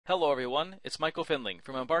Hello everyone, it's Michael Finling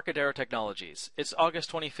from Embarcadero Technologies. It's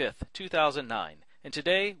August 25th, 2009, and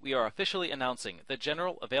today we are officially announcing the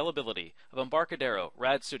general availability of Embarcadero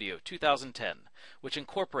RAD Studio 2010, which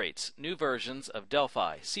incorporates new versions of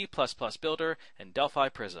Delphi, C++ Builder, and Delphi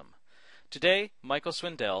Prism. Today, Michael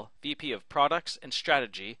Swindell, VP of Products and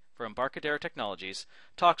Strategy for Embarcadero Technologies,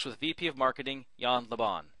 talks with VP of Marketing Jan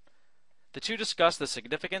Laban. The two discuss the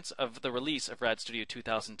significance of the release of RAD Studio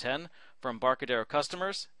 2010 for Embarcadero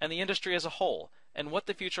customers and the industry as a whole, and what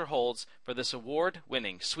the future holds for this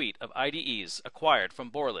award-winning suite of IDEs acquired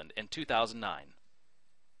from Borland in 2009.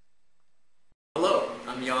 Hello,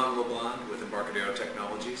 I'm Jan Laban with Embarcadero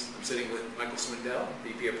Technologies. I'm sitting with Michael Swindell,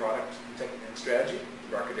 VP of Product and Strategy at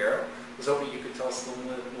Embarcadero. I was hoping you could tell us a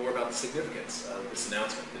little bit more about the significance of this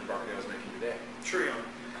announcement that Embarcadero is making today. Sure, Jan.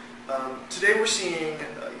 Today we're seeing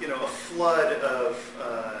a flood of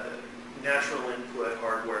natural input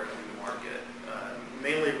hardware coming to market.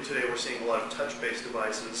 Mainly today we're seeing a lot of touch-based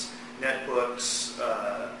devices, netbooks,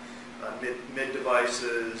 mid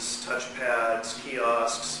devices, touchpads,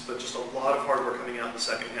 kiosks, but just a lot of hardware coming out in the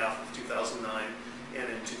second half of 2009 and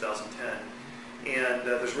in 2010. And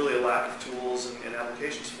there's really a lack of tools and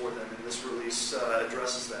applications for them, and this release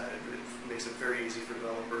addresses that. It makes it very easy for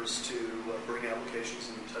developers to bring applications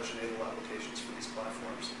and touch-enabled applications for these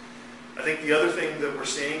platforms. I think the other thing that we're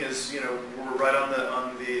seeing is, we're right on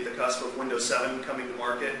the cusp of Windows 7 coming to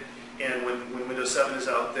market, and when Windows 7 is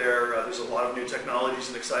out there, there's a lot of new technologies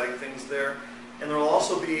and exciting things there. And there will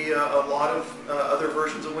also be a lot of other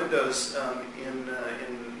versions of Windows in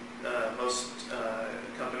most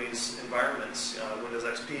companies' environments. Windows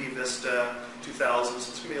XP, Vista, 2000,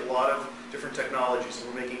 so it's going to be a lot of different technologies,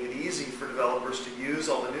 and we're making it easy for developers to use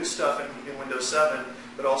all the new stuff in Windows 7,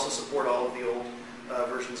 but also support all of the old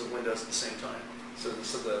versions of Windows at the same time. So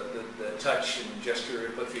the touch and gesture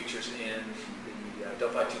input features in the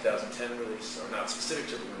Delphi 2010 release are not specific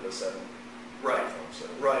to the Windows 7 platform. So.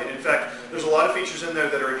 Right. In fact, there's a lot of features in there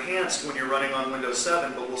that are enhanced when you're running on Windows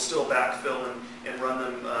 7, but we'll still backfill and run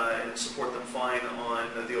them and support them fine on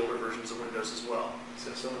the older versions of Windows as well.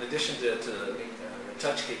 So in addition to the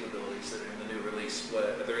touch capabilities that are in the new release,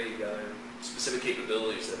 are there any other specific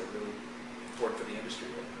capabilities that are really important for the industry?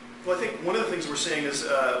 Well, I think one of the things we're seeing is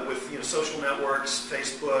with social networks,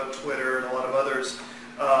 Facebook, Twitter, and a lot of others,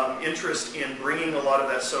 interest in bringing a lot of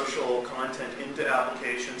that social content into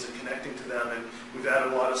applications and connecting to them, and we've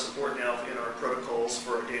added a lot of support now in our protocols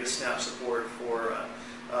for data snap support, for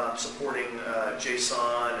supporting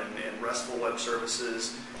JSON and RESTful web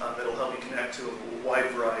services that'll help you connect to a wide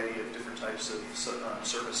variety of different types of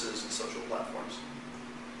services and social platforms.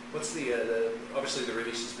 What's obviously the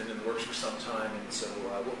release has been in the works for some time, and so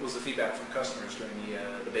what was the feedback from customers during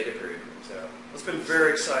the beta period when it was out? It's been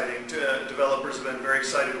very exciting. Developers have been very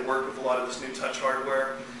excited to work with a lot of this new touch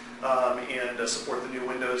hardware and support the new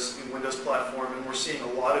Windows platform, and we're seeing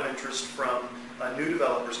a lot of interest from new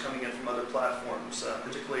developers coming in from other platforms,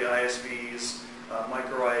 particularly ISVs,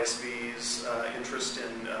 micro ISVs, interest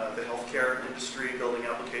in the healthcare industry, building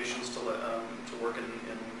applications to work in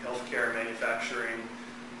healthcare, manufacturing,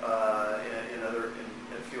 and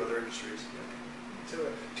a few other industries. So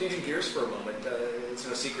changing gears for a moment, it's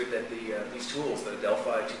no secret that these tools, the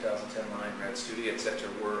Delphi 2010 line, RAD Studio, etc.,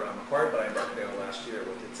 were acquired by Embarcadero last year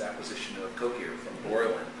with its acquisition of Cohere from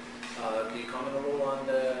Borland. Can you comment a little on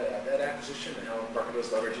that acquisition and how Embarcadero is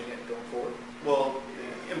leveraging it going forward? Well,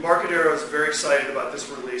 Embarcadero is very excited about this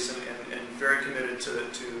release and very committed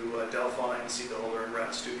to Delphi and C Builder and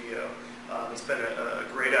RAD Studio. It's been a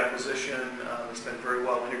great acquisition. It's been very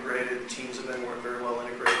well integrated. The teams have been very well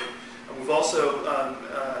integrated. And we've also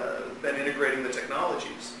been integrating the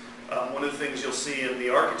technologies. One of the things you'll see in the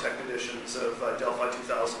architect editions of Delphi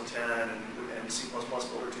 2010 and C++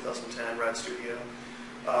 Builder 2010, RAD Studio,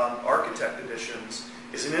 architect editions,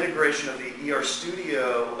 is an integration of the ER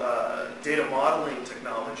Studio data modeling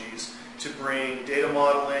technologies to bring data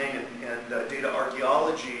modeling and data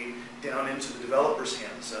archaeology down into the developer's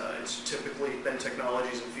hands. It's typically been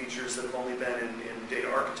technologies and features that have only been in data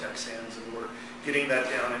architects' hands, and we're getting that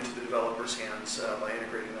down into the developer's hands by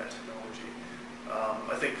integrating that technology.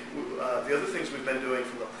 I think the other things we've been doing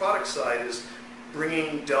from the product side is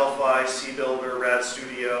bringing Delphi, C Builder, RAD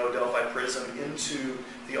Studio, Delphi Prism into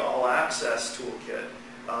the All Access toolkit,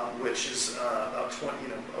 which is about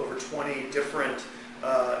over 20 different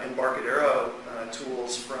Embarcadero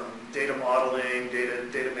tools, from data modeling,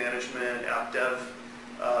 data management, app dev,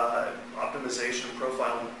 optimization, and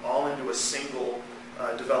profiling, all into a single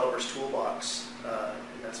developer's toolbox,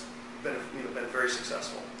 and that's been very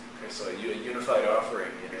successful. Okay, so a unified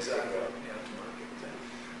offering. Exactly.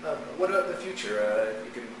 To market. What about the future?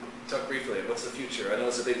 You can talk briefly, what's the future? I know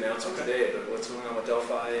it's a big announcement today, but what's going on with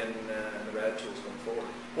Delphi and the RAD tools going forward?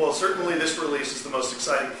 Well, certainly this release is the most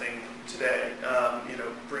exciting thing today,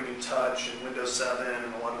 bringing touch and Windows 7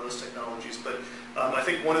 and a lot of those technologies. But I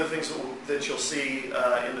think one of the things that you'll see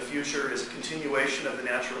in the future is a continuation of the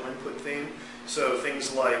natural input theme. So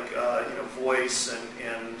things like voice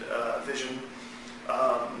and vision.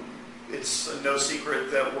 It's no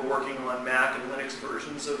secret that we're working on Mac and Linux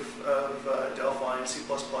versions of Delphi and C++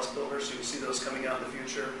 builders, so you'll see those coming out in the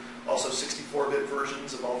future. Also 64-bit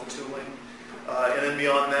versions of all the tooling. And then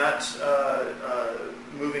beyond that,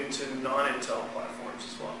 moving to non-Intel platforms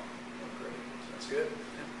as well. Oh, great. Sounds good.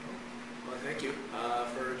 Yeah. Well, thank you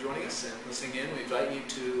for joining us and listening in. We invite you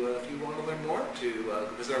to, if you want to learn more, to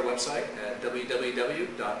visit our website at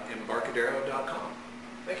www.embarcadero.com.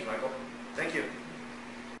 Thank you, Michael. Thank you.